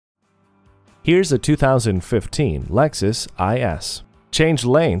Here's a 2015 Lexus IS. Change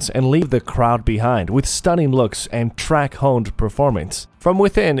lanes and leave the crowd behind with stunning looks and track-honed performance. From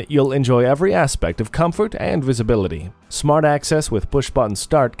within, you'll enjoy every aspect of comfort and visibility. Smart access with push-button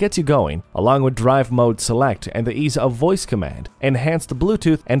start gets you going, along with drive mode select and the ease of voice command, enhanced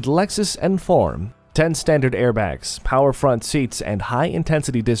Bluetooth and Lexus Inform. 10 standard airbags, power front seats, and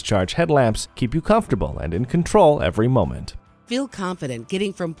high-intensity discharge headlamps keep you comfortable and in control every moment. Feel confident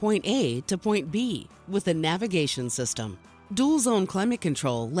getting from point A to point B with the navigation system. Dual zone climate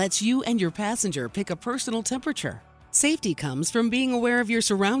control lets you and your passenger pick a personal temperature. Safety comes from being aware of your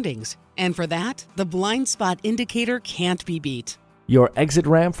surroundings, and for that, the blind spot indicator can't be beat. Your exit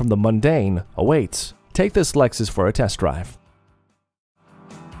ramp from the mundane awaits. Take this Lexus for a test drive.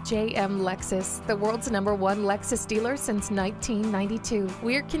 JM Lexus, the world's #1 Lexus dealer since 1992.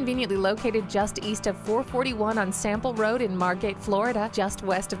 We're conveniently located just east of 441 on Sample Road in Margate, Florida, just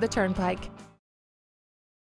west of the Turnpike.